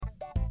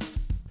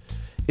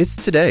It's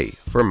today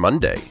for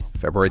Monday,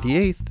 February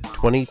the 8th,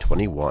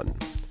 2021.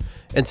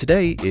 And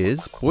today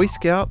is Boy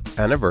Scout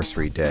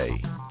Anniversary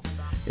Day.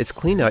 It's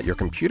Clean Out Your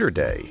Computer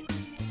Day,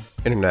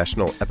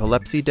 International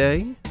Epilepsy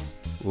Day,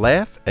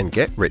 Laugh and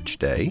Get Rich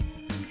Day,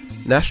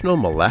 National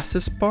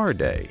Molasses Bar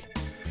Day,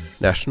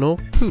 National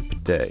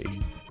Poop Day.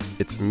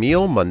 It's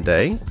Meal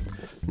Monday,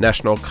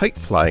 National Kite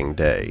Flying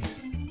Day,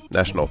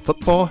 National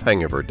Football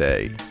Hangover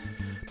Day,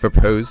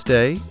 Propose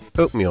Day,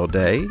 Oatmeal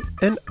Day,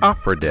 and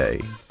Opera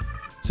Day.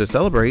 So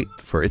celebrate,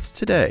 for it's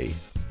today,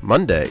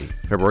 Monday,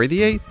 February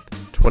the 8th,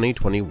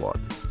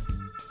 2021.